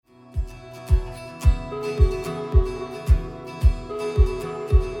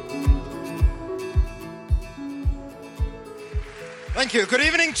Thank you. Good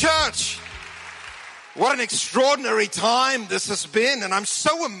evening, church. What an extraordinary time this has been, and I'm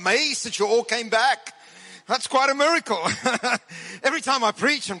so amazed that you all came back. That's quite a miracle. Every time I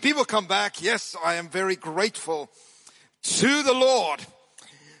preach and people come back, yes, I am very grateful to the Lord.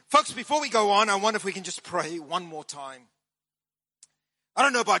 Folks, before we go on, I wonder if we can just pray one more time. I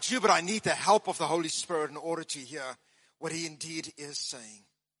don't know about you, but I need the help of the Holy Spirit in order to hear what He indeed is saying.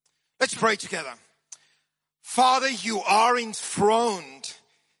 Let's pray together. Father, you are enthroned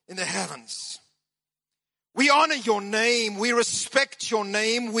in the heavens. We honor your name. We respect your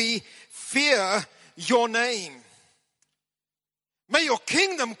name. We fear your name. May your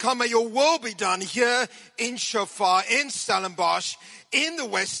kingdom come. May your will be done here in Shofar, in Stellenbosch, in the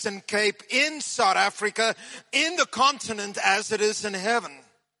Western Cape, in South Africa, in the continent as it is in heaven.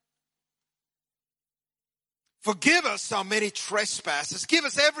 Forgive us our many trespasses. Give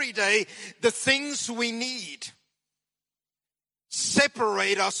us every day the things we need.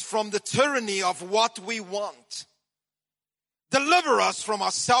 Separate us from the tyranny of what we want. Deliver us from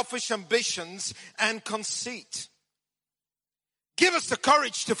our selfish ambitions and conceit. Give us the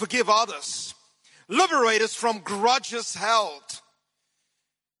courage to forgive others. Liberate us from grudges held.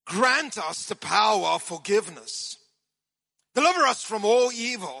 Grant us the power of forgiveness. Deliver us from all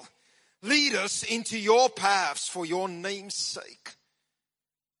evil. Lead us into your paths for your name's sake.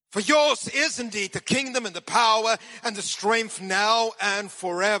 For yours is indeed the kingdom and the power and the strength now and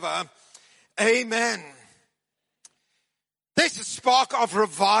forever. Amen. There's a spark of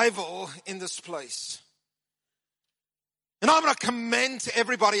revival in this place. And I'm going to commend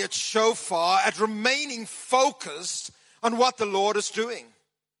everybody at Shofar at remaining focused on what the Lord is doing.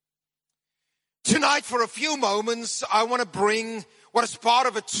 Tonight, for a few moments, I want to bring what is part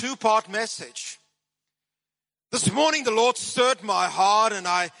of a two-part message. This morning, the Lord stirred my heart, and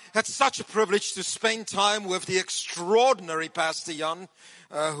I had such a privilege to spend time with the extraordinary Pastor Jan,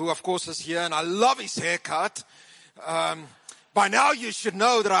 who, of course, is here, and I love his haircut. By now, you should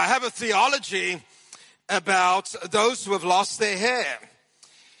know that I have a theology about those who have lost their hair.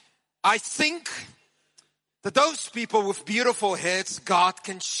 I think that those people with beautiful heads, God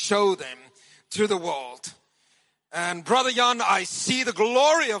can show them to the world. And Brother Jan, I see the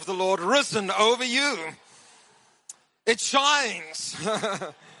glory of the Lord risen over you. It shines.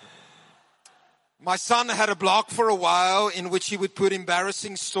 My son had a blog for a while in which he would put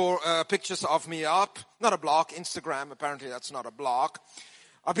embarrassing pictures of me up. Not a blog, Instagram. Apparently that's not a blog.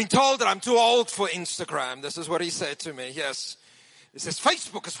 I've been told that I'm too old for Instagram. This is what he said to me. Yes. He says,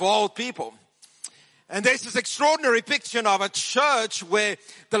 Facebook is for old people. And there's this extraordinary picture of a church where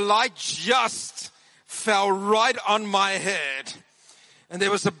the light just fell right on my head. And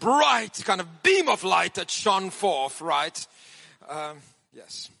there was a bright kind of beam of light that shone forth, right?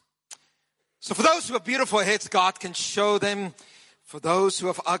 Yes. So for those who have beautiful heads, God can show them. For those who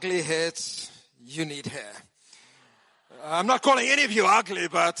have ugly heads, you need hair. I'm not calling any of you ugly,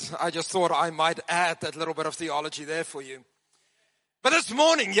 but I just thought I might add that little bit of theology there for you. But this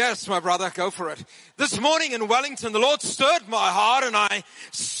morning, yes, my brother, go for it. This morning in Wellington, the Lord stirred my heart and I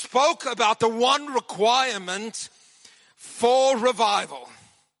spoke about the one requirement for revival.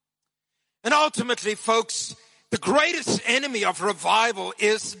 And ultimately, folks, the greatest enemy of revival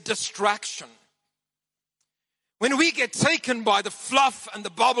is distraction. When we get taken by the fluff and the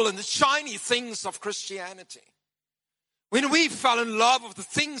bubble and the shiny things of Christianity, when we fell in love with the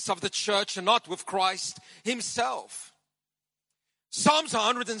things of the church and not with Christ Himself. Psalms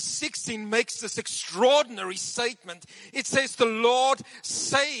 116 makes this extraordinary statement. It says, the Lord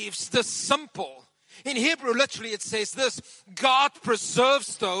saves the simple. In Hebrew, literally, it says this: God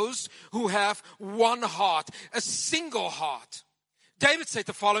preserves those who have one heart, a single heart. David said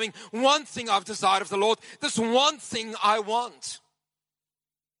the following: one thing I've desired of the Lord, this one thing I want.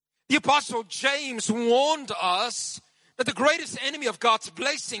 The Apostle James warned us that the greatest enemy of God's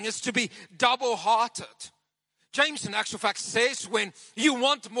blessing is to be double-hearted. James, in actual fact, says when you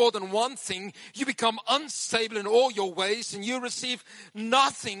want more than one thing, you become unstable in all your ways and you receive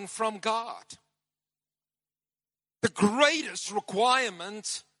nothing from God. The greatest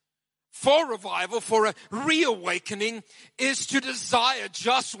requirement for revival, for a reawakening, is to desire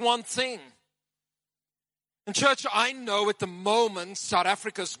just one thing. And church, I know at the moment South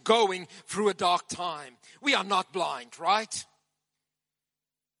Africa's going through a dark time. We are not blind, right?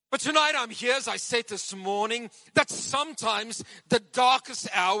 But tonight I'm here, as I said this morning, that sometimes the darkest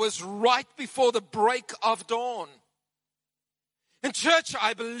hours right before the break of dawn. In church,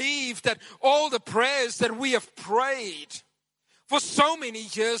 I believe that all the prayers that we have prayed for so many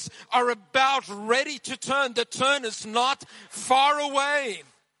years are about ready to turn. The turn is not far away.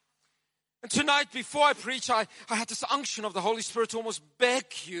 And tonight, before I preach, I had this unction of the Holy Spirit to almost beg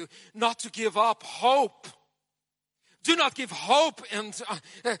you not to give up hope. Do not give hope, and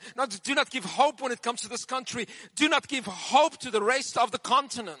do not give hope when it comes to this country. Do not give hope to the rest of the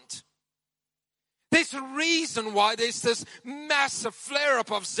continent. There's a reason why there's this massive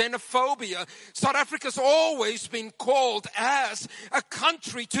flare-up of xenophobia. South Africa's always been called as a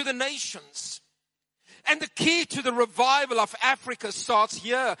country to the nations. And the key to the revival of Africa starts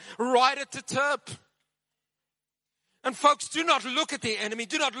here, right at the tip. And folks, do not look at the enemy.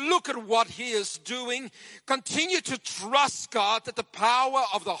 Do not look at what he is doing. Continue to trust God that the power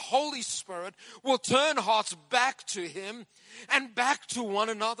of the Holy Spirit will turn hearts back to him and back to one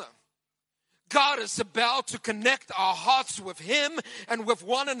another. God is about to connect our hearts with him and with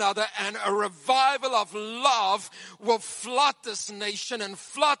one another, and a revival of love will flood this nation and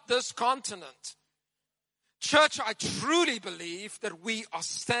flood this continent. Church, I truly believe that we are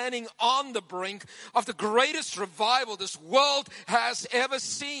standing on the brink of the greatest revival this world has ever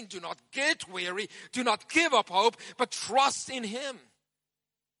seen. Do not get weary. Do not give up hope, but trust in him.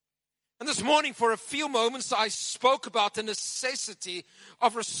 And this morning, for a few moments, I spoke about the necessity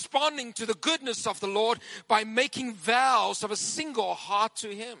of responding to the goodness of the Lord by making vows of a single heart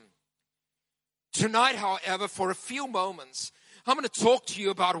to him. Tonight, however, for a few moments, I'm going to talk to you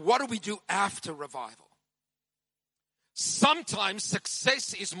about what do we do after revival. Sometimes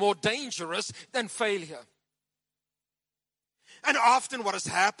success is more dangerous than failure. And often what has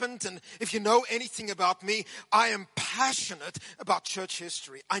happened, and if you know anything about me, I am passionate about church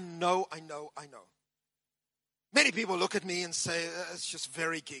history. I know. Many people look at me and say, it's just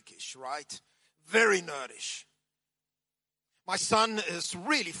very geekish, right? Very nerdish. My son is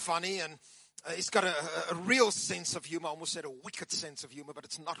really funny, and he's got a real sense of humor. I almost said a wicked sense of humor, but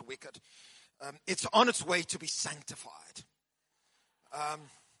it's not wicked. It's on its way to be sanctified. I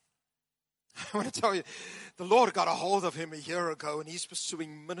want to tell you, the Lord got a hold of him a year ago, and he's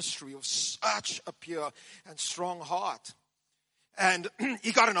pursuing ministry with such a pure and strong heart. And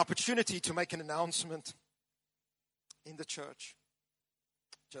he got an opportunity to make an announcement in the church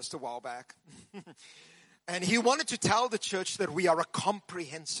just a while back. And he wanted to tell the church that we are a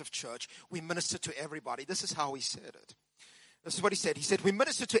comprehensive church. We minister to everybody. This is how he said it. This is what he said. He said, we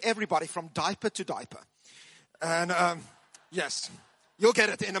minister to everybody from diaper to diaper. And yes. You'll get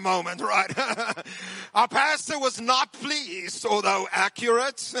it in a moment, right? Our pastor was not pleased, although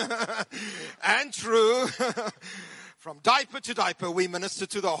accurate and true. From diaper to diaper, we minister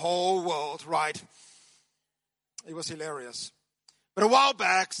to the whole world, right? It was hilarious. But a while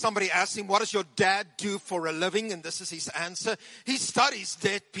back, somebody asked him, what does your dad do for a living? And this is his answer. He studies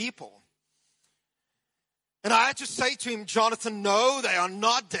dead people. And I had to say to him, Jonathan, no, they are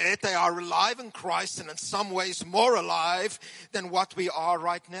not dead. They are alive in Christ, and in some ways more alive than what we are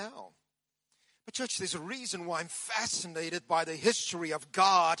right now. But church, there's a reason why I'm fascinated by the history of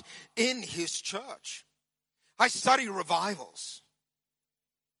God in his church. I study revivals.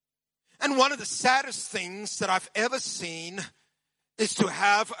 And one of the saddest things that I've ever seen is to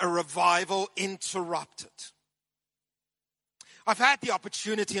have a revival interrupted. I've had the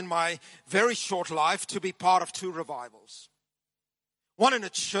opportunity in my very short life to be part of two revivals. One in a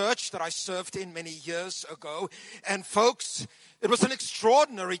church that I served in many years ago. And folks, it was an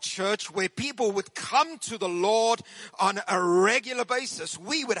extraordinary church where people would come to the Lord on a regular basis.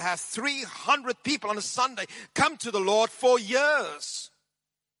 We would have 300 people on a Sunday come to the Lord for years.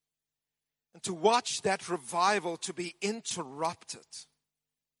 And to watch that revival to be interrupted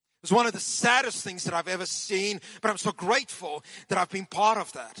was one of the saddest things that I've ever seen, but I'm so grateful that I've been part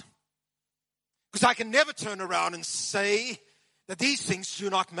of that. Because I can never turn around and say that these things do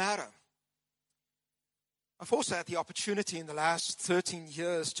not matter. I've also had the opportunity in the last 13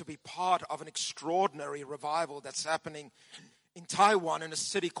 years to be part of an extraordinary revival that's happening in Taiwan in a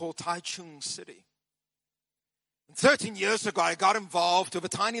city called Taichung City. And 13 years ago, I got involved with a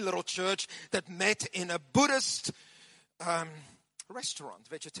tiny little church that met in a Buddhist restaurant,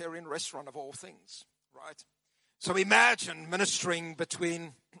 vegetarian restaurant of all things, right? So imagine ministering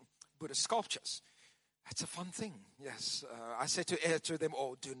between Buddhist sculptures. That's a fun thing, yes. I said to them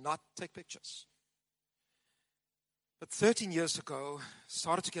all, do not take pictures. But 13 years ago,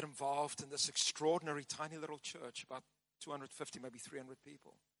 started to get involved in this extraordinary tiny little church, about 250, maybe 300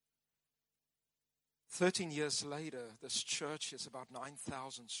 people. 13 years later, this church is about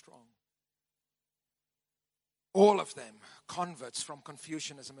 9,000 strong. All of them converts from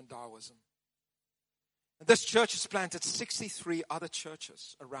Confucianism and Taoism. And this church has planted 63 other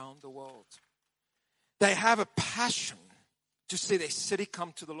churches around the world. They have a passion to see their city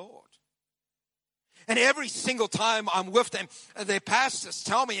come to the Lord. And every single time I'm with them, their pastors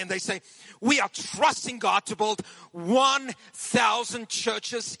tell me and they say, we are trusting God to build 1,000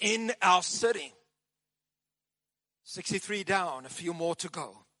 churches in our city. 63 down, a few more to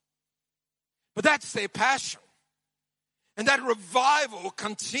go. But that's their passion. And that revival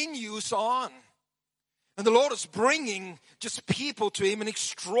continues on. And the Lord is bringing just people to Him in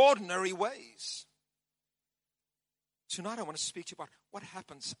extraordinary ways. Tonight I want to speak to you about what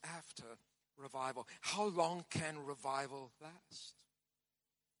happens after revival. How long can revival last?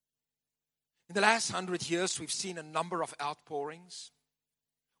 In the last 100 years, we've seen a number of outpourings.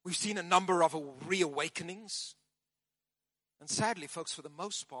 We've seen a number of reawakenings. And sadly, folks, for the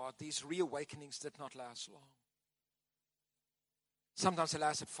most part, these reawakenings did not last long. Sometimes they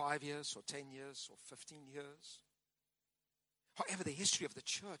lasted 5 years or 10 years or 15 years. However, the history of the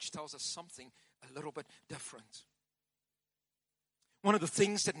church tells us something a little bit different. One of the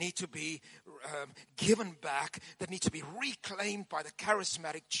things that need to be given back, that need to be reclaimed by the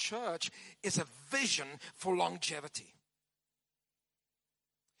charismatic church, is a vision for longevity.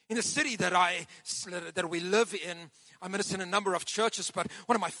 In the city that we live in, I minister in a number of churches, but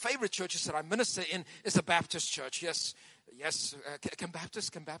one of my favorite churches that I minister in is a Baptist church. Yes. Can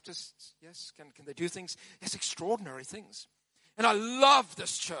Baptists, yes, can they do things? Yes, extraordinary things. And I love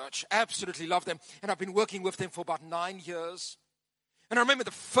this church, absolutely love them. And I've been working with them for about 9 years. And I remember the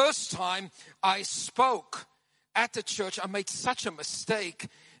first time I spoke at the church, I made such a mistake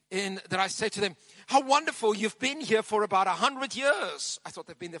that I said to them, how wonderful, you've been here for about 100 years. I thought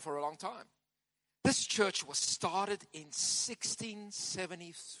they've been there for a long time. This church was started in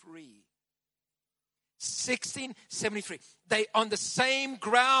 1673. 1673. They on the same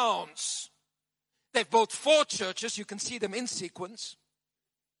grounds. They've built 4 churches. You can see them in sequence.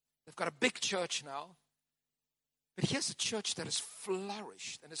 They've got a big church now. But here's a church that has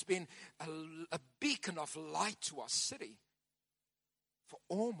flourished and has been a beacon of light to our city for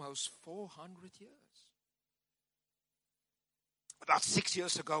almost 400 years. About 6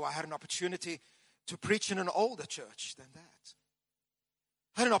 years ago, I had an opportunity to preach in an older church than that.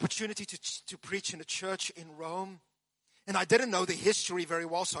 I had an opportunity to preach in a church in Rome. And I didn't know the history very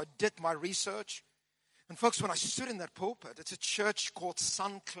well, so I did my research. And folks, when I stood in that pulpit, it's a church called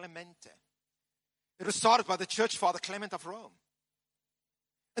San Clemente. It was started by the church father Clement of Rome.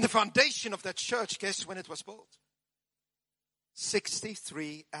 And the foundation of that church, guess when it was built?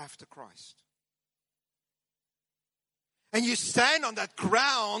 63 after Christ. And you stand on that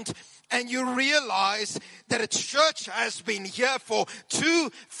ground and you realize that a church has been here for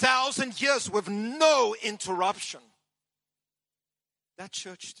 2,000 years with no interruption. That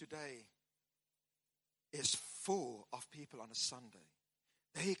church today is full of people on a Sunday.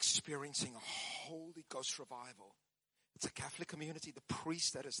 They're experiencing a Holy Ghost revival. It's a Catholic community. The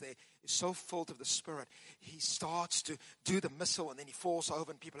priest that is there is so filled of the Spirit. He starts to do the missal and then he falls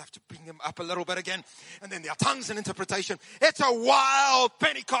over and people have to bring him up a little bit again. And then there are tongues and interpretation. It's a wild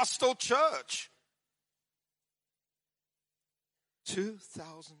Pentecostal church.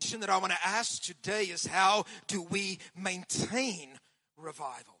 2,000. The question that I want to ask today is, how do we maintain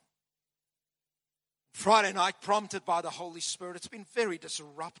revival? Friday night, prompted by the Holy Spirit. It's been very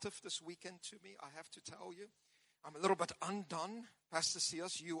disruptive this weekend to me, I have to tell you. I'm a little bit undone. Pastor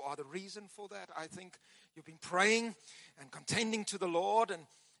Sears, you are the reason for that. I think you've been praying and contending to the Lord.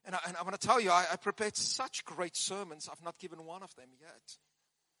 And I want to tell you, I prepared such great sermons. I've not given one of them yet.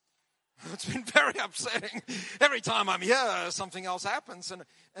 It's been very upsetting. Every time I'm here, something else happens.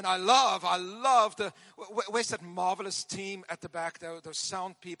 And I love where's that marvelous team at the back, those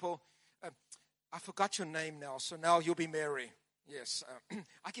sound people? I forgot your name now, so now you'll be Mary. Yes,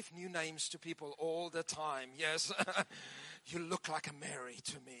 I give new names to people all the time. Yes, you look like a Mary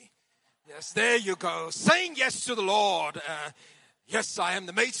to me. Yes, there you go. Saying yes to the Lord. Yes, I am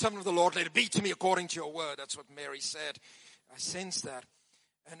the maidservant of the Lord. Let it be to me according to your word. That's what Mary said. I sense that.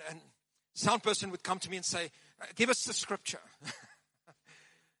 And sound person would come to me and say, give us the scripture.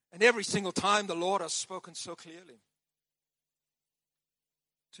 And every single time the Lord has spoken so clearly.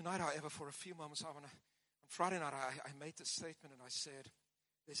 Tonight, however, for a few moments, on Friday night, I made this statement and I said,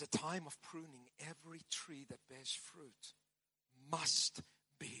 there's a time of pruning. Every tree that bears fruit must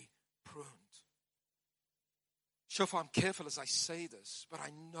be pruned. Sure, I'm careful as I say this, but I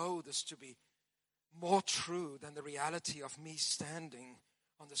know this to be more true than the reality of me standing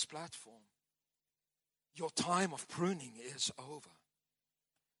on this platform. Your time of pruning is over.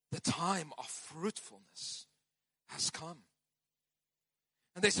 The time of fruitfulness has come.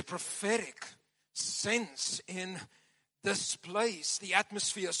 And there's a prophetic sense in this place, the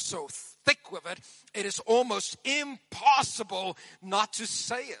atmosphere is so thick with it, it is almost impossible not to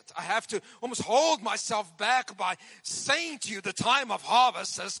say it. I have to almost hold myself back by saying to you, the time of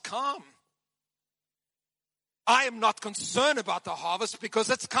harvest has come. I am not concerned about the harvest because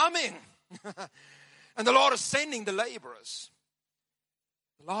it's coming. And the Lord is sending the laborers.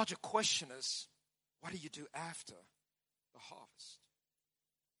 The larger question is, what do you do after the harvest?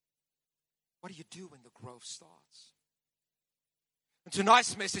 What do you do when the growth starts? And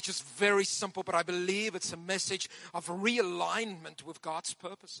tonight's message is very simple, but I believe it's a message of realignment with God's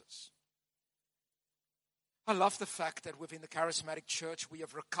purposes. I love the fact that within the charismatic church we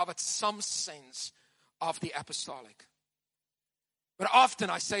have recovered some sense of the apostolic. But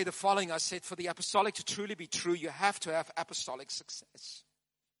often I say the following, I said, for the apostolic to truly be true, you have to have apostolic success.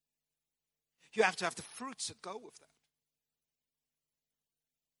 You have to have the fruits that go with that.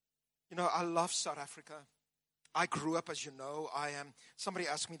 You know, I love South Africa. I grew up, as you know, somebody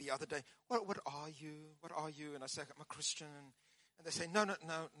asked me the other day, what are you? What are you? And I said, I'm a Christian. And they say, no,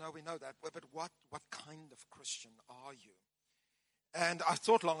 we know that. But what kind of Christian are you? And I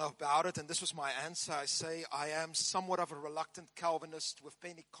thought long about it, and this was my answer. I say, I am somewhat of a reluctant Calvinist with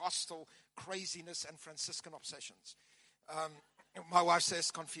Pentecostal craziness and Franciscan obsessions. My wife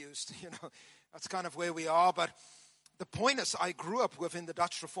says confused, that's kind of where we are. But the point is, I grew up within the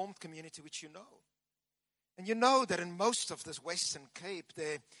Dutch Reformed community, which you know. And you know that in most of this Western Cape,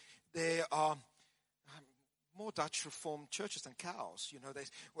 there are more Dutch Reformed churches than cows.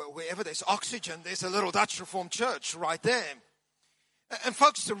 Wherever there's oxygen, there's a little Dutch Reformed church right there. And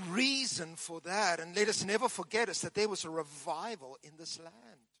folks, the reason for that, and let us never forget, is that there was a revival in this land.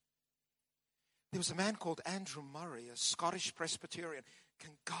 There was a man called Andrew Murray, a Scottish Presbyterian.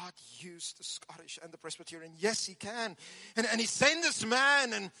 Can God use the Scottish and the Presbyterian? Yes, he can. And he sent this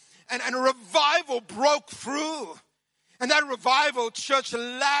man, and a revival broke through. And that revival church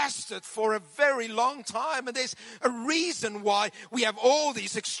lasted for a very long time. And there's a reason why we have all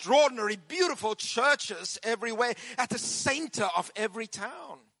these extraordinary, beautiful churches everywhere at the center of every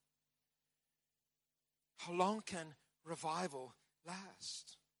town. How long can revival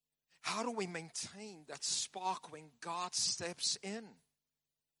last? How do we maintain that spark when God steps in?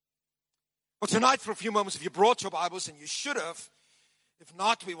 Well, tonight for a few moments, if you brought your Bibles, and you should have, if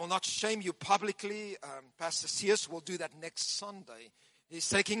not, we will not shame you publicly. Pastor Sears will do that next Sunday. He's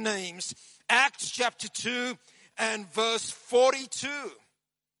taking names. Acts chapter 2 and verse 42.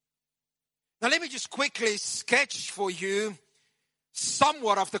 Now let me just quickly sketch for you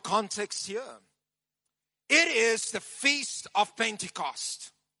somewhat of the context here. It is the Feast of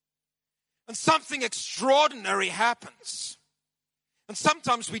Pentecost. And something extraordinary happens. And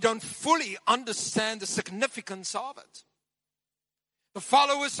sometimes we don't fully understand the significance of it. The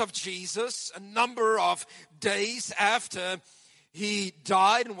followers of Jesus, a number of days after he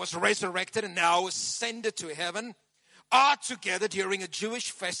died and was resurrected and now ascended to heaven, are together during a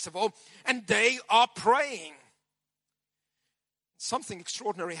Jewish festival, and they are praying. Something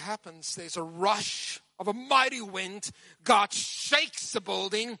extraordinary happens. There's a rush of a mighty wind. God shakes the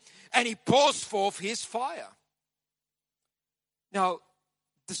building, and he pours forth his fire. Now,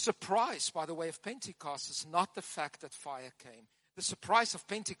 the surprise, by the way, of Pentecost is not the fact that fire came. The surprise of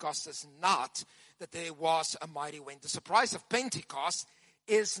Pentecost is not that there was a mighty wind. The surprise of Pentecost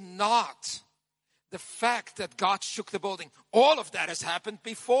is not the fact that God shook the building. All of that has happened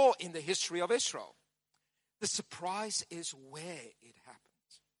before in the history of Israel. The surprise is where it happened.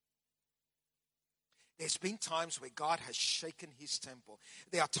 There's been times where God has shaken his temple.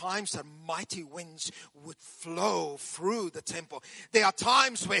 There are times that mighty winds would flow through the temple. There are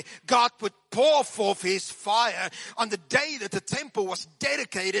times where God would pour forth his fire. On the day that the temple was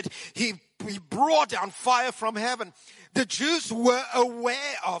dedicated, he brought down fire from heaven. The Jews were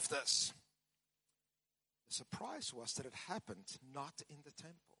aware of this. The surprise was that it happened not in the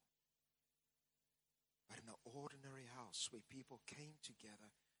temple, but in an ordinary house where people came together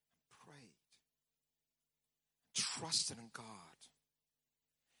and prayed. Trusted in God.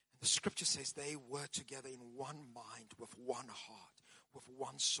 And the scripture says they were together in one mind, with one heart, with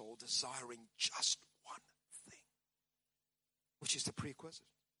one soul, desiring just one thing, which is the prerequisite.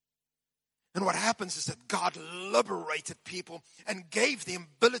 And what happens is that God liberated people and gave the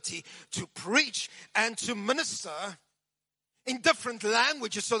ability to preach and to minister in different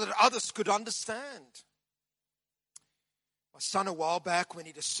languages so that others could understand. My son, a while back, when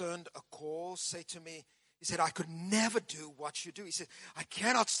he discerned a call, said to me, he said, I could never do what you do. He said, I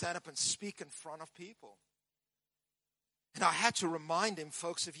cannot stand up and speak in front of people. And I had to remind him,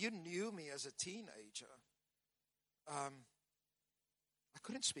 folks, if you knew me as a teenager, I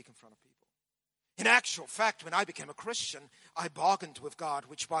couldn't speak in front of people. In actual fact, when I became a Christian, I bargained with God,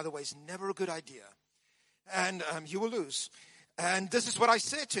 which, by the way, is never a good idea. And you will lose. And this is what I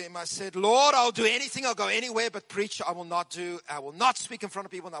said to him. I said, Lord, I'll do anything. I'll go anywhere, but preach I will not do. I will not speak in front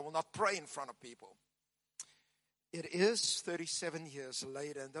of people, and I will not pray in front of people. It is 37 years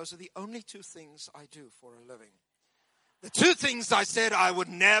later, and those are the only two things I do for a living. The two things I said I would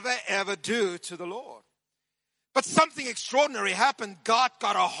never, ever do to the Lord. But something extraordinary happened. God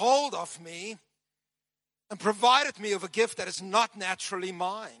got a hold of me and provided me with a gift that is not naturally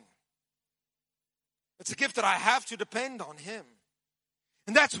mine. It's a gift that I have to depend on Him.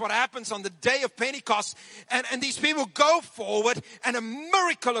 And that's what happens on the day of Pentecost. And these people go forward, and a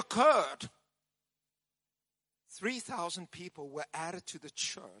miracle occurred. 3,000 people were added to the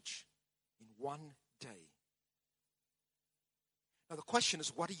church in one day. Now the question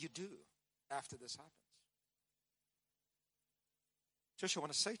is, what do you do after this happens? Church, I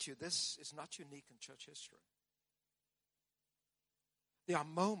want to say to you, this is not unique in church history. There are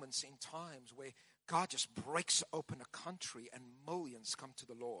moments in times where God just breaks open a country and millions come to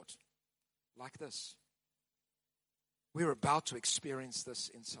the Lord. Like this. We're about to experience this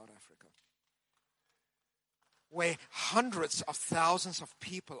in South Africa. Where hundreds of thousands of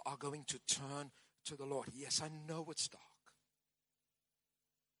people are going to turn to the Lord. Yes, I know it's dark.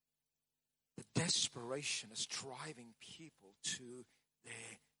 The desperation is driving people to their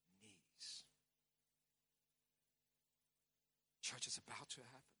knees. Church, is about to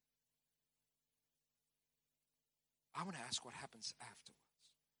happen. I want to ask what happens afterwards.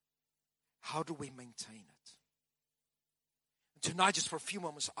 How do we maintain it? And tonight, just for a few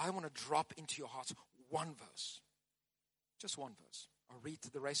moments, I want to drop into your hearts one verse. Just one verse. I'll read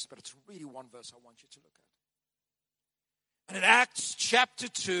the rest, but it's really one verse I want you to look at. And in Acts chapter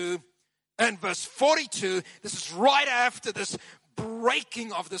 2 and verse 42, this is right after this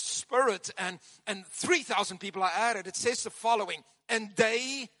breaking of the Spirit, and 3,000 people are added. It says the following, and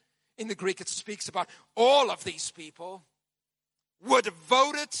they, in the Greek it speaks about all of these people, were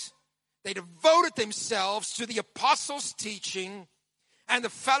devoted, they devoted themselves to the apostles' teaching and the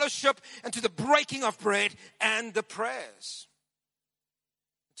fellowship and to the breaking of bread and the prayers.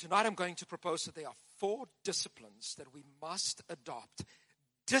 Tonight I'm going to propose that there are 4 disciplines that we must adopt.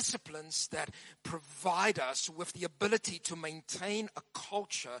 Disciplines that provide us with the ability to maintain a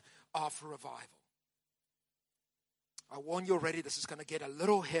culture of revival. I warn you already, this is going to get a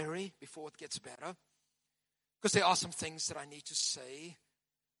little hairy before it gets better. Because there are some things that I need to say,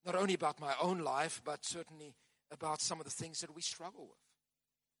 not only about my own life, but certainly about some of the things that we struggle with.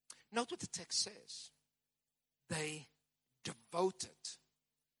 Note what the text says. They devoted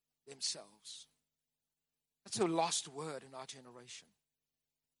themselves. That's a lost word in our generation.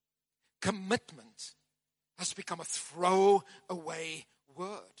 Commitment has become a throwaway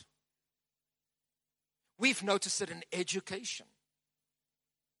word. We've noticed it in education.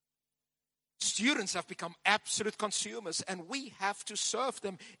 Students have become absolute consumers, and we have to serve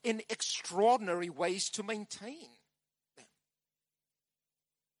them in extraordinary ways to maintain them.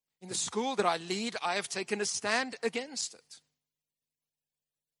 In the school that I lead, I have taken a stand against it.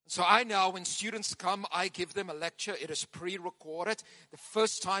 So I know when students come, I give them a lecture. It is pre-recorded. The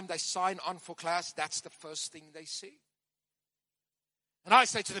first time they sign on for class, that's the first thing they see. And I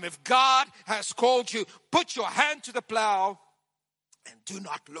say to them, if God has called you, put your hand to the plow and do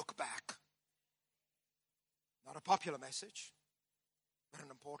not look back. Not a popular message, but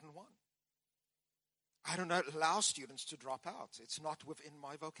an important one. I don't allow students to drop out. It's not within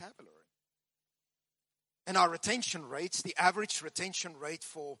my vocabulary. And our retention rates, the average retention rate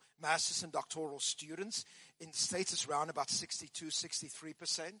for master's and doctoral students in the States is around about 62,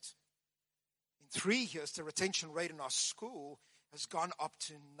 63%. In 3 years, the retention rate in our school has gone up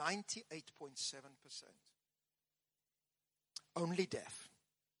to 98.7%. Only deaf.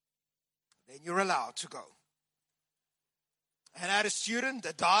 Then you're allowed to go. And I had a student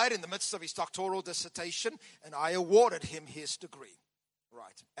that died in the midst of his doctoral dissertation, and I awarded him his degree,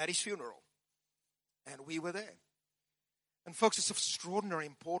 right, at his funeral. And we were there. And folks, it's of extraordinary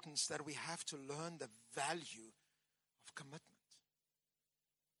importance that we have to learn the value of commitment.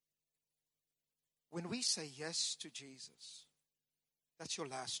 When we say yes to Jesus, that's your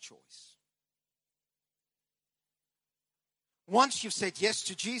last choice. Once you've said yes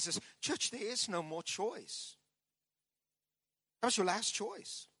to Jesus, church, there is no more choice. That was your last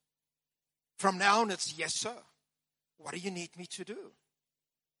choice. From now on, it's yes, sir. What do you need me to do?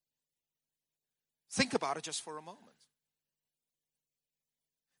 Think about it just for a moment.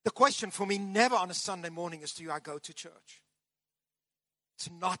 The question for me never on a Sunday morning is, do I go to church? It's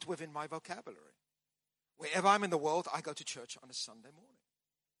not within my vocabulary. Wherever I'm in the world, I go to church on a Sunday morning.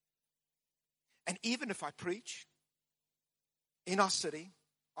 And even if I preach in our city,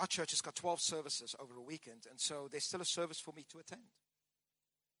 our church has got 12 services over a weekend. And so there's still a service for me to attend.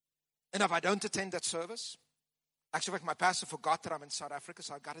 And if I don't attend that service, actually, my pastor forgot that I'm in South Africa,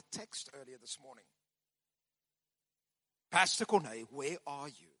 so I got a text earlier this morning. Pastor Corne, where are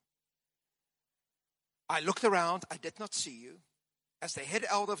you? I looked around. I did not see you. As the head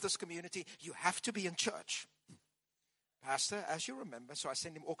elder of this community, you have to be in church. Pastor, as you remember, so I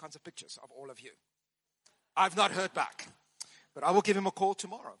sent him all kinds of pictures of all of you. I've not heard back, but I will give him a call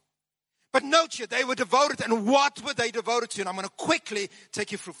tomorrow. But note here, they were devoted, and what were they devoted to? And I'm going to quickly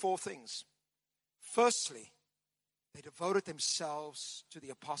take you through 4 things. Firstly, they devoted themselves to the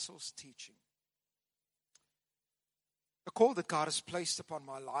apostles' teaching. The call that God has placed upon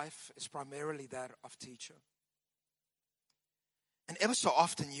my life is primarily that of teacher. And ever so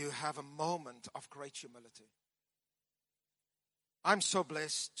often you have a moment of great humility. I'm so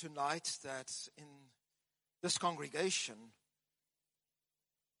blessed tonight that in this congregation,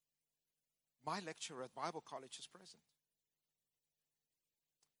 my lecturer at Bible College is present.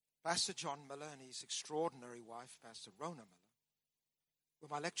 Pastor John Miller and his extraordinary wife, Pastor Rona Miller, were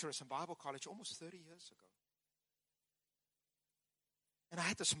my lecturers in Bible College almost 30 years ago. And I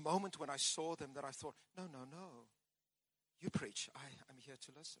had this moment when I saw them that I thought, no. You preach. I'm here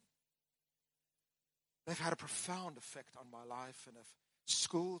to listen. They've had a profound effect on my life and have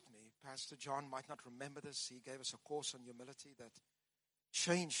schooled me. Pastor John might not remember this. He gave us a course on humility that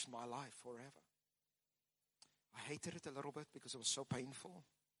changed my life forever. I hated it a little bit because it was so painful.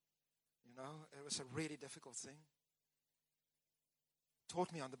 You know, it was a really difficult thing. It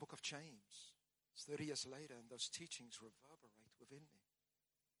taught me on the book of James. It's 30 years later, and those teachings reverberate within me.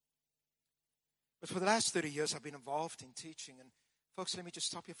 But for the last 30 years, I've been involved in teaching. And folks, let me just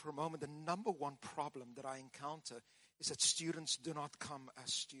stop here for a moment. The number one problem that I encounter is that students do not come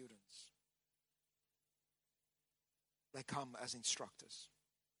as students. They come as instructors.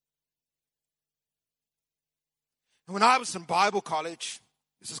 And when I was in Bible college,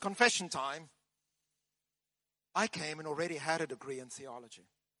 this is confession time, I came and already had a degree in theology.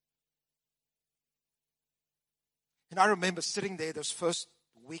 And I remember sitting there those first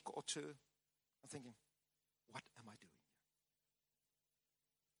week or two, I'm thinking, what am I doing here?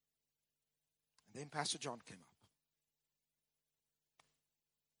 And then Pastor John came up.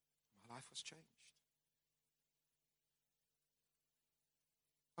 My life was changed.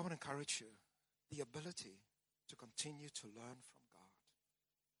 I want to encourage you, the ability to continue to learn from God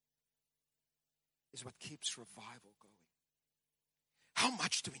is what keeps revival going. How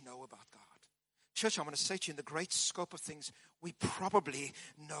much do we know about God? Church, I'm going to say to you, in the great scope of things, we probably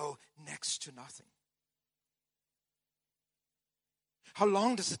know next to nothing. How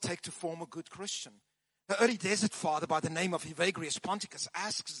long does it take to form a good Christian? The early desert father by the name of Evagrius Ponticus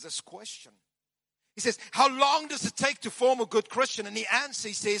asks this question. He says, how long does it take to form a good Christian? And the answer,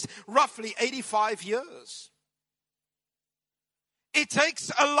 he says, roughly 85 years. It takes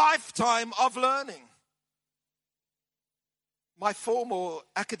a lifetime of learning. My formal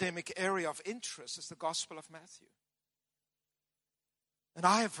academic area of interest is the Gospel of Matthew. And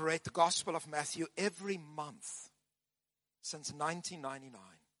I have read the Gospel of Matthew every month since 1999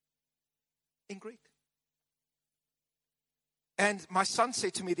 in Greek. And my son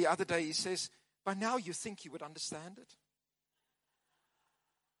said to me the other day, he says, by now you think you would understand it.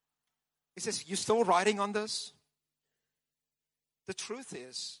 He says, you still writing on this? The truth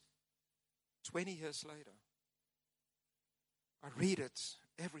is, 20 years later, I read it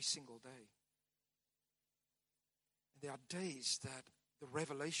every single day. And there are days that the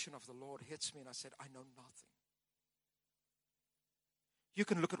revelation of the Lord hits me and I said, I know nothing. You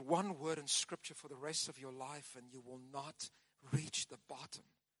can look at one word in Scripture for the rest of your life and you will not reach the bottom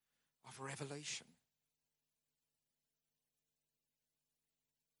of revelation.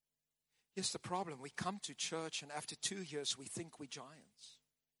 Here's the problem. We come to church and after 2 years we think we're giants.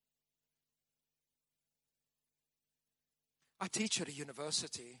 I teach at a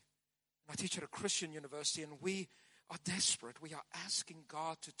university, and I teach at a Christian university, and we are desperate. We are asking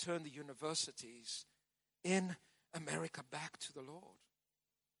God to turn the universities in America back to the Lord.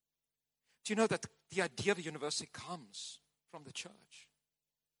 Do you know that the idea of a university comes from the church?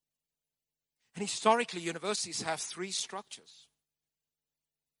 And historically, universities have 3 structures.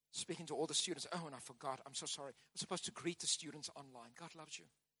 Speaking to all the students, oh, and I forgot, I'm so sorry. I'm supposed to greet the students online. God loves you.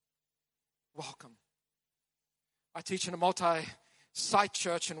 Welcome. I teach in a multi-site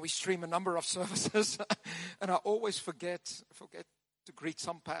church and we stream a number of services. And I always forget to greet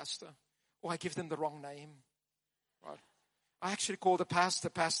some pastor. Or I give them the wrong name. Right? I actually call the pastor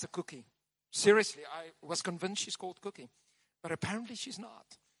Pastor Cookie. Seriously, I was convinced she's called Cookie. But apparently she's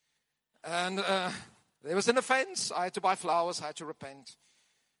not. And there was an offense. I had to buy flowers. I had to repent.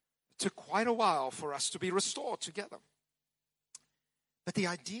 It took quite a while for us to be restored together. But the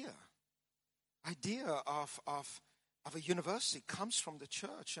idea of a university comes from the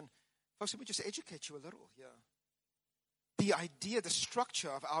church. And folks, let me just educate you a little here. The idea, the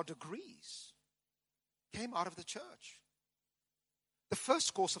structure of our degrees came out of the church. The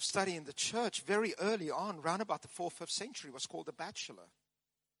first course of study in the church very early on, around about the 4th, 5th century, was called the bachelor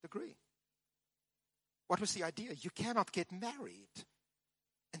degree. What was the idea? You cannot get married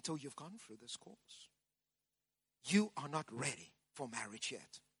until you've gone through this course. You are not ready for marriage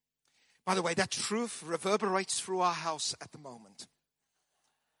yet. By the way, that truth reverberates through our house at the moment.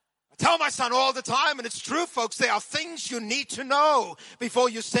 I tell my son all the time, and it's true, folks, there are things you need to know before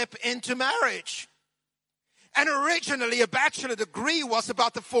you step into marriage. And originally, a bachelor degree was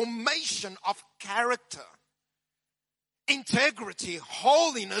about the formation of character, integrity,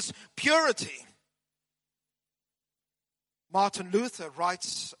 holiness, purity. Martin Luther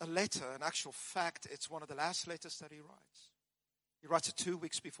writes a letter. In actual fact, it's one of the last letters that he writes. He writes it 2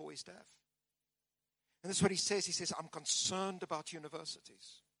 weeks before his death. And this is what he says. He says, I'm concerned about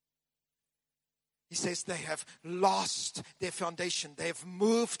universities. He says they have lost their foundation. They have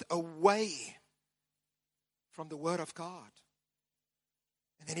moved away from the Word of God.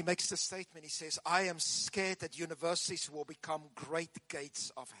 And then he makes the statement. He says, I am scared that universities will become great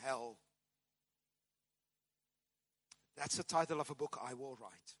gates of hell. That's the title of a book I will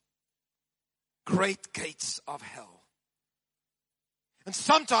write. Great Gates of Hell. And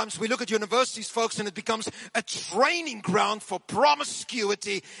sometimes we look at universities, folks, and it becomes a training ground for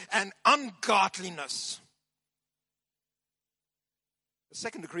promiscuity and ungodliness. The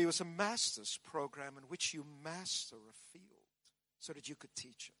second degree was a master's program in which you master a field so that you could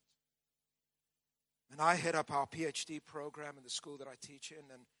teach it. And I head up our PhD program in the school that I teach in.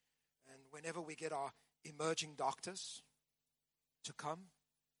 And whenever we get our emerging doctors to come,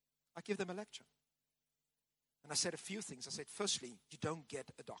 I give them a lecture. And I said a few things. I said, firstly, you don't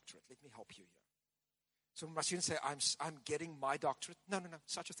get a doctorate. Let me help you here. So when my students say, I'm getting my doctorate. No.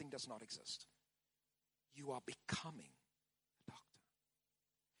 Such a thing does not exist. You are becoming a doctor.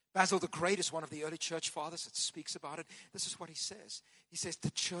 Basil the Great is one of the early church fathers that speaks about it. This is what he says. He says, the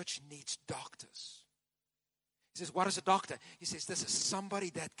church needs doctors. He says, what is a doctor? He says, this is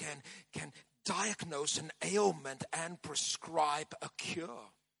somebody that can diagnose an ailment and prescribe a cure.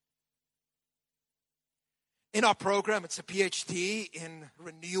 In our program, it's a PhD in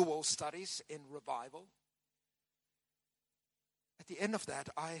renewal studies, in revival. At the end of that,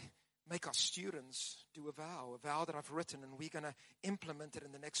 I make our students do a vow that I've written, and we're going to implement it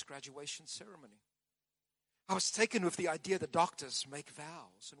in the next graduation ceremony. I was taken with the idea that doctors make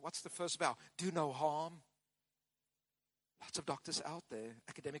vows. And what's the first vow? Do no harm. Lots of doctors out there,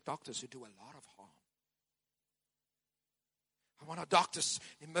 academic doctors, who do a lot of harm. I want our doctors,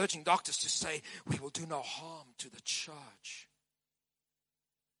 emerging doctors, to say, we will do no harm to the church.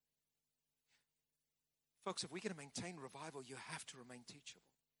 Folks, if we're going to maintain revival, you have to remain teachable.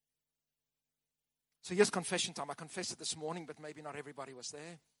 So here's confession time. I confessed it this morning, but maybe not everybody was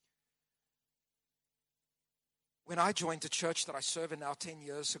there. When I joined the church that I serve in now 10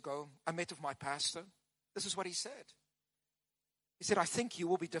 years ago, I met with my pastor. This is what he said. He said, I think you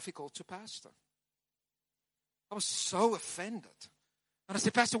will be difficult to pastor. I was so offended. And I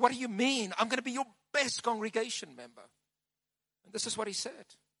said, Pastor, what do you mean? I'm going to be your best congregation member. And this is what he said.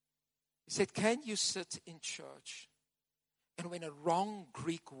 He said, can you sit in church and when a wrong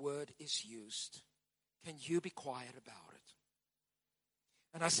Greek word is used, can you be quiet about it?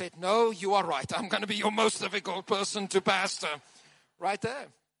 And I said, no, you are right. I'm going to be your most difficult person to pastor. Right there.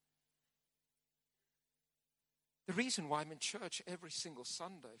 The reason why I'm in church every single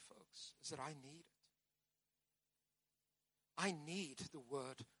Sunday, folks, is that I need it. I need the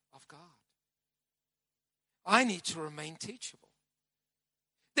Word of God. I need to remain teachable.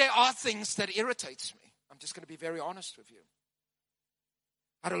 There are things that irritates me. I'm just going to be very honest with you.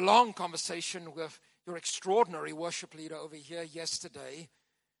 I had a long conversation with your extraordinary worship leader over here yesterday,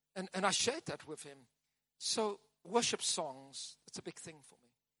 and I shared that with him. So worship songs, it's a big thing for me.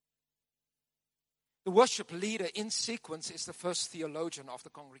 The worship leader in sequence is the first theologian of the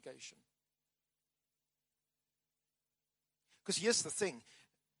congregation. Because here's the thing.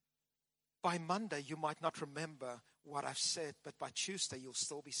 By Monday, you might not remember what I've said, but by Tuesday, you'll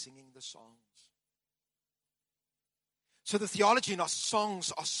still be singing the songs. So the theology in our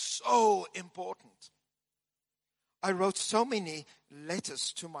songs are so important. I wrote so many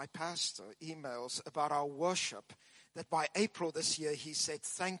letters to my pastor, emails about our worship, that by April this year, he said,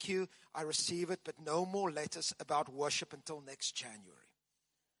 thank you, I receive it, but no more letters about worship until next January.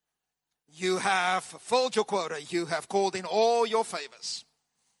 You have fulfilled your quota. You have called in all your favors.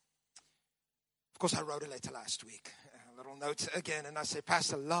 Of course, I wrote a letter last week. A little note again. And I say,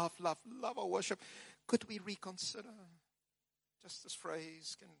 Pastor, love our worship. Could we reconsider just this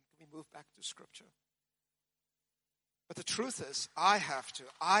phrase? Can we move back to Scripture? But the truth is, I have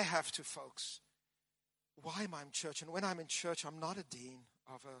to, folks. Why am I in church? And when I'm in church, I'm not a dean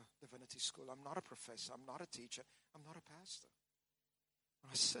of a divinity school. I'm not a professor. I'm not a teacher. I'm not a pastor.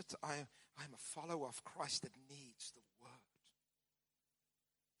 When I sit, I'm a follower of Christ that needs the Word.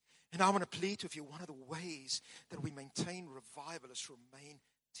 And I want to plead with you, one of the ways that we maintain revival is remain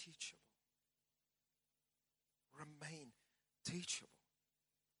teachable. Remain teachable.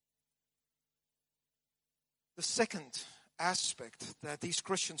 The second aspect that these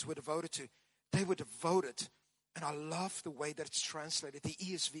Christians were devoted to, they were devoted, and I love the way that it's translated. The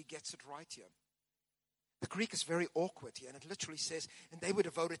ESV gets it right here. The Greek is very awkward here, and it literally says, and they were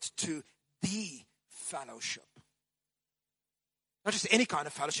devoted to the fellowship. Not just any kind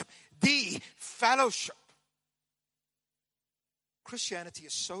of fellowship, the fellowship. Christianity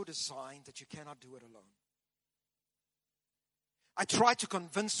is so designed that you cannot do it alone. I try to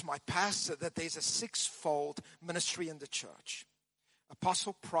convince my pastor that there's a sixfold ministry in the church.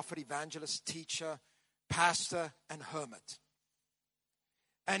 Apostle, prophet, evangelist, teacher, pastor, and hermit.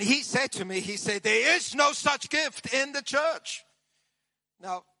 And he said to me, there is no such gift in the church.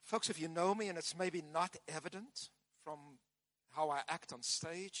 Now, folks, if you know me, and it's maybe not evident from how I act on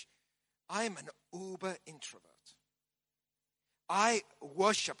stage, I'm an uber introvert. I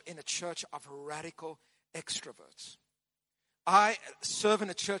worship in a church of radical extroverts. I serve in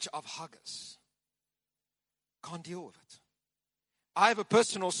a church of huggers. Can't deal with it. I have a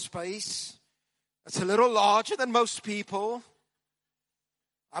personal space that's a little larger than most people.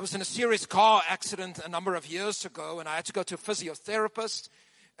 I was in a serious car accident a number of years ago, and I had to go to a physiotherapist.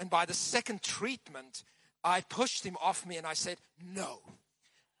 And by the second treatment, I pushed him off me, and I said, no,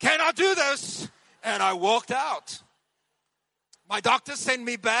 cannot do this. And I walked out. My doctor sent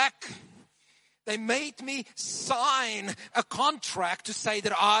me back. They made me sign a contract to say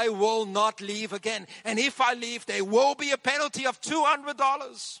that I will not leave again. And if I leave, there will be a penalty of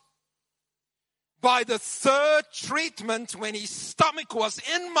 $200. By the third treatment, when his stomach was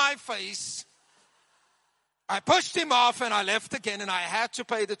in my face, I pushed him off and I left again, and I had to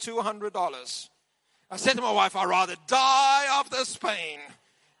pay the $200. I said to my wife, I'd rather die of this pain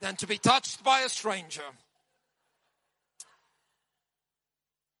than to be touched by a stranger.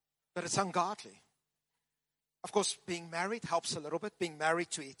 But it's ungodly. Of course, being married helps a little bit. Being married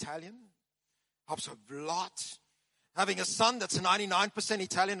to Italian helps a lot. Having a son that's 99%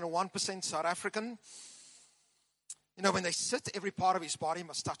 Italian and 1% South African. You know, when they sit, every part of his body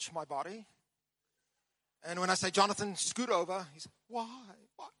must touch my body. And when I say, Jonathan, scoot over, he says, why?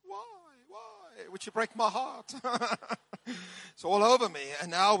 Would you break my heart? It's all over me.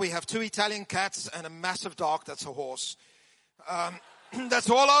 And now we have 2 Italian cats and a massive dog that's a horse. That's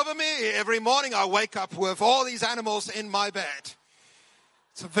all over me. Every morning I wake up with all these animals in my bed.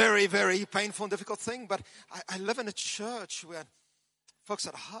 It's a very, very painful and difficult thing. But I live in a church where folks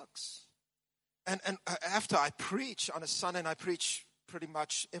had hugs. And after I preach on a Sunday, and I preach pretty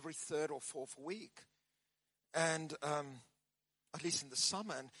much every third or fourth week. And at least in the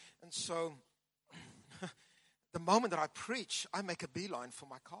summer. And so the moment that I preach, I make a beeline for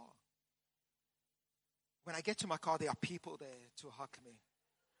my car. When I get to my car, there are people there to hug me.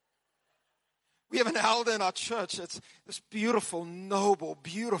 We have an elder in our church. It's this beautiful, noble,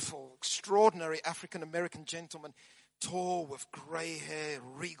 beautiful, extraordinary African-American gentleman, tall with gray hair,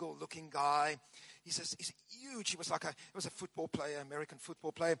 regal-looking guy. He's huge. He was a football player, American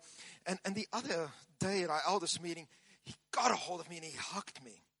football player. And the other day at our elders meeting, he got a hold of me and he hugged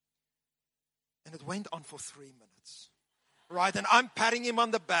me. And it went on for 3 minutes. Right, and I'm patting him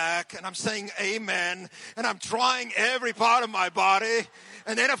on the back, and I'm saying amen, and I'm trying every part of my body.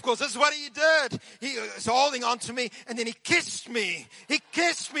 And then, of course, this is what he did. He was holding on to me, and then he kissed me. He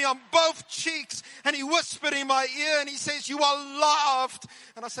kissed me on both cheeks, and he whispered in my ear, and he says, you are loved.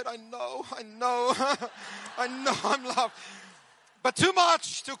 And I said, I know, I know I'm loved. But too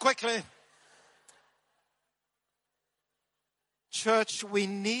much, too quickly. Church, we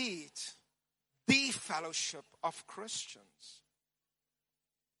need the fellowship of Christians.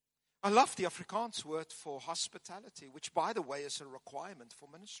 I love the Afrikaans word for hospitality, which, by the way, is a requirement for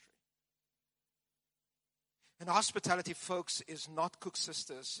ministry. And hospitality, folks, is not Cook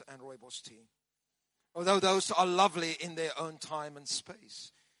Sisters and Rooibos tea, although those are lovely in their own time and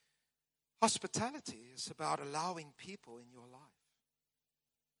space. Hospitality is about allowing people in your life.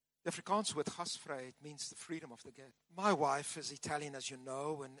 The Afrikaans word gasvryheid means the freedom of the get. My wife is Italian, as you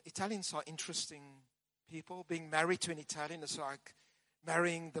know, and Italians are interesting people. Being married to an Italian is like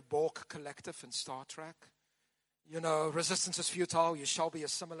marrying the Borg collective in Star Trek. You know, resistance is futile, you shall be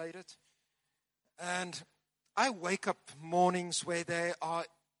assimilated. And I wake up mornings where there are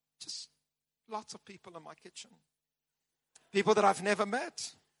just lots of people in my kitchen. People that I've never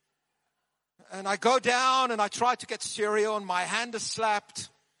met. And I go down and I try to get cereal and my hand is slapped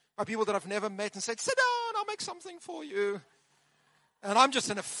by people that I've never met and said, sit down, I'll make something for you. And I'm just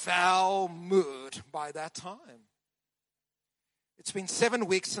in a foul mood by that time. It's been 7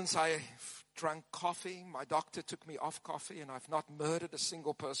 weeks since I drank coffee. My doctor took me off coffee and I've not murdered a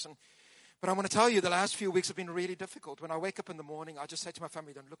single person. But I want to tell you, the last few weeks have been really difficult. When I wake up in the morning, I just say to my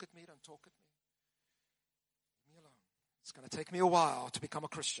family, don't look at me, don't talk at me. Leave me alone. It's going to take me a while to become a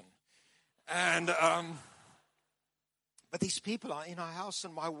Christian. And, but these people are in our house,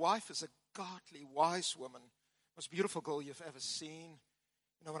 and my wife is a godly, wise woman. Most beautiful girl you've ever seen.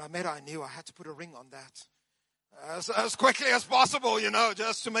 You know, when I met her, I knew I had to put a ring on that. As quickly as possible, you know,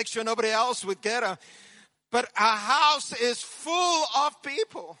 just to make sure nobody else would get her. But our house is full of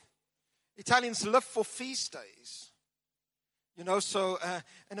people. Italians live for feast days. You know, so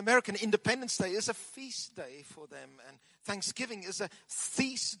an American Independence Day is a feast day for them. And Thanksgiving is a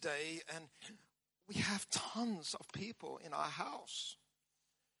feast day. And we have tons of people in our house.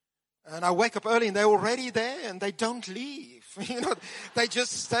 And I wake up early and they're already there and they don't leave. You know, they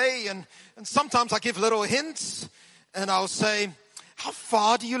just stay. And sometimes I give little hints and I'll say, how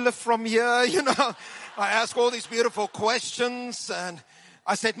far do you live from here? You know, I ask all these beautiful questions and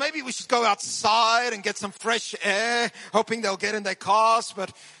I said, maybe we should go outside and get some fresh air, hoping they'll get in their cars,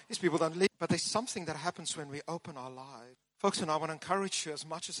 but these people don't leave. But there's something that happens when we open our lives. Folks, and I want to encourage you, as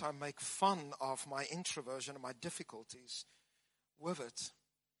much as I make fun of my introversion and my difficulties with it,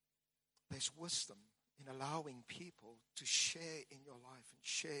 there's wisdom in allowing people to share in your life and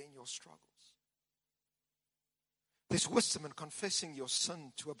share in your struggles. There's wisdom in confessing your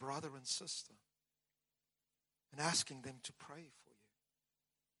sin to a brother and sister and asking them to pray for you.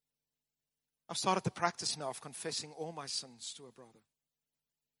 I've started the practice now of confessing all my sins to a brother.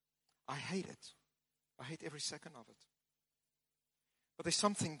 I hate it. I hate every second of it. But there's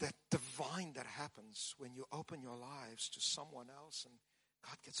something that divine that happens when you open your lives to someone else and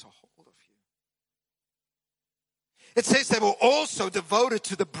God gets a hold of you. It says they were also devoted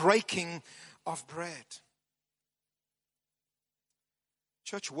to the breaking of bread.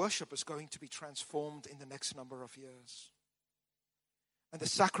 Church worship is going to be transformed in the next number of years. And the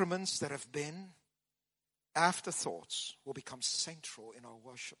sacraments that have been afterthoughts will become central in our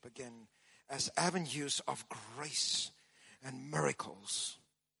worship again as avenues of grace and miracles.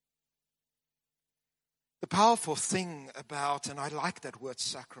 The powerful thing about, and I like that word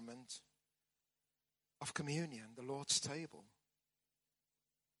sacrament, of communion, the Lord's table,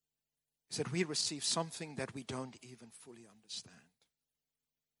 is that we receive something that we don't even fully understand.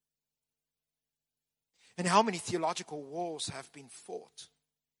 And how many theological wars have been fought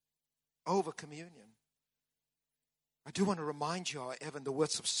over communion? I do want to remind you, however, in the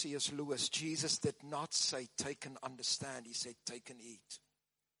words of C.S. Lewis, Jesus did not say, take and understand. He said, take and eat.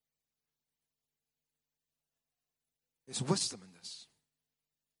 There's wisdom in this.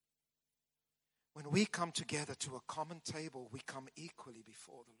 When we come together to a common table, we come equally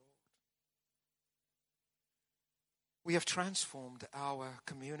before the Lord. We have transformed our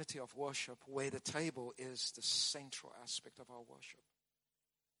community of worship where the table is the central aspect of our worship.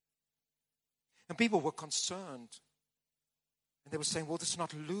 And people were concerned. And they were saying, well, let's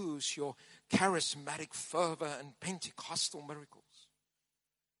not lose your charismatic fervor and Pentecostal miracles.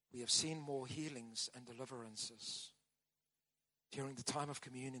 We have seen more healings and deliverances during the time of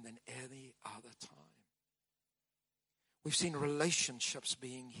communion than any other time. We've seen relationships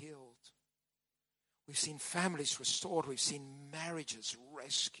being healed. We've seen families restored. We've seen marriages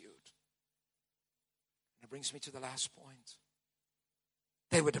rescued. And it brings me to the last point.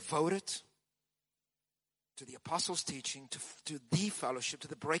 They were devoted to the apostles' teaching, to the fellowship, to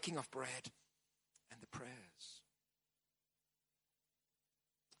the breaking of bread and the prayers.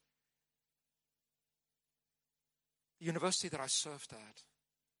 The university that I serve at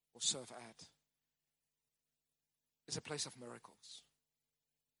is a place of miracles.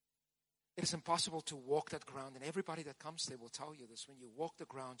 It is impossible to walk that ground, and everybody that comes there will tell you this. When you walk the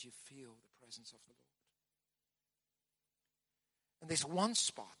ground, you feel the presence of the Lord. And there's one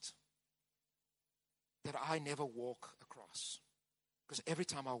spot that I never walk across, because every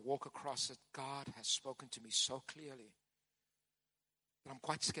time I walk across it, God has spoken to me so clearly that I'm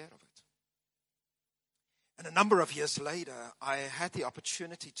quite scared of it. And a number of years later, I had the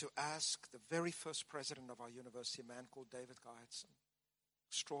opportunity to ask the very first president of our university, a man called David Geertsen,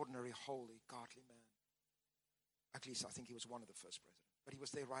 extraordinary, holy, godly man. At least I think he was one of the first presidents, but he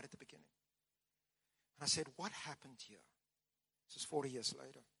was there right at the beginning. And I said, what happened here? This is 40 years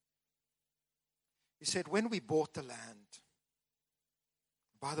later. He said, when we bought the land,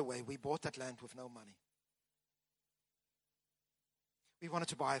 by the way, we bought that land with no money. We wanted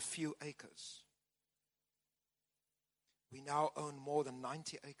to buy a few acres. We now own more than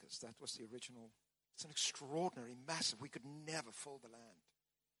 90 acres. That was the original. It's an extraordinary, massive. We could never fill the land.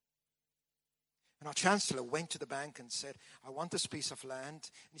 And our chancellor went to the bank and said, I want this piece of land.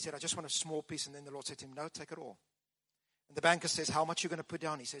 And he said, I just want a small piece. And then the Lord said to him, no, take it all. And the banker says, how much are you going to put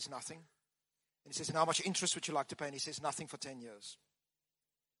down? He says, nothing. And he says, and how much interest would you like to pay? And he says, nothing for 10 years.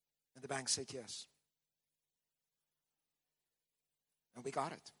 And the bank said, yes. And we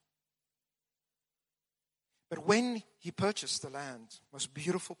got it. But when he purchased the land, most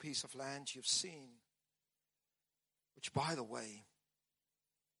beautiful piece of land you've seen, which, by the way,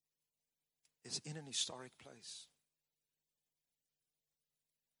 is in an historic place.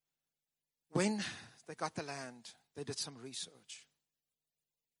 When they got the land, they did some research.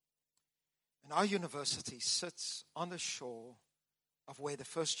 And our university sits on the shore of where the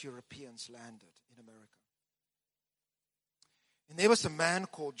first Europeans landed in America. And there was a man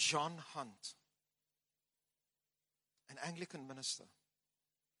called John Hunt, an Anglican minister,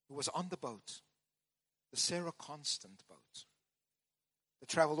 who was on the boat, the Sarah Constant boat, that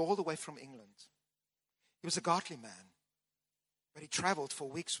traveled all the way from England. He was a godly man, but he traveled for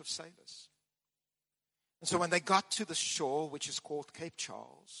weeks with sailors. And so when they got to the shore, which is called Cape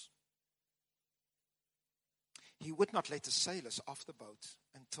Charles, he would not let the sailors off the boat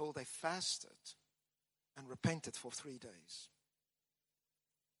until they fasted and repented for 3 days.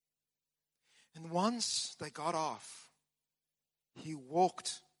 And once they got off, he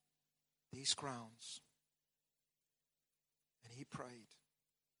walked these grounds and he prayed.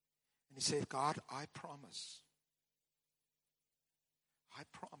 And he said, God, I promise that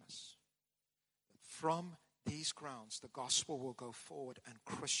from these grounds the gospel will go forward and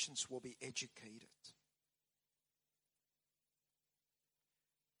Christians will be educated.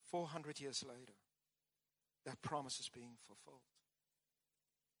 400 years later, that promise is being fulfilled.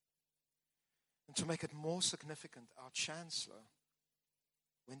 And to make it more significant, our chancellor,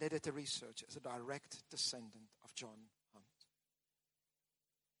 when they did the research, is a direct descendant of John Hunt.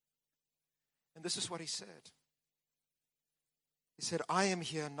 And this is what he said. He said, I am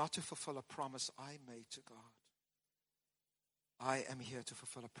here not to fulfill a promise I made to God. I am here to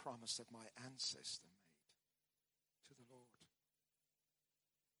fulfill a promise that my ancestor made to the Lord.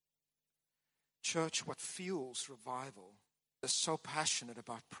 Church, what fuels revival is so passionate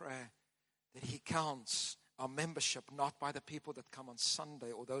about prayer that he counts our membership not by the people that come on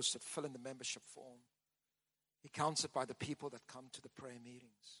Sunday or those that fill in the membership form. He counts it by the people that come to the prayer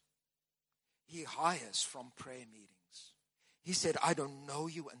meetings. He hires from prayer meetings. He said, I don't know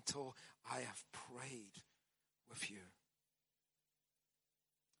you until I have prayed with you.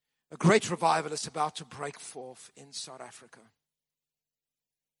 A great revival is about to break forth in South Africa.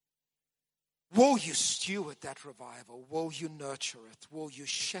 Will you steward that revival? Will you nurture it? Will you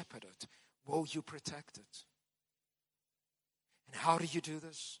shepherd it? Will you protect it? And how do you do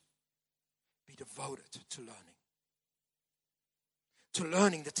this? Be devoted to learning. To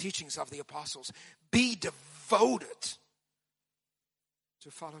learning the teachings of the apostles. Be devoted to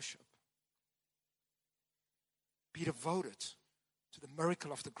fellowship. Be devoted to the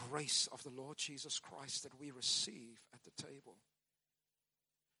miracle of the grace of the Lord Jesus Christ that we receive at the table.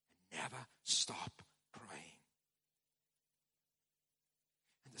 And never stop praying.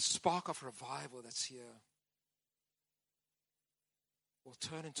 And the spark of revival that's here will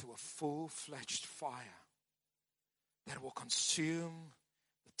turn into a full-fledged fire that will consume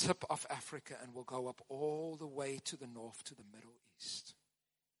the tip of Africa and will go up all the way to the north, to the Middle East.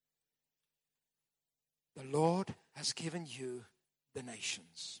 The Lord has given you the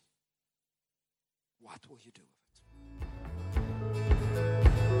nations. What will you do with it?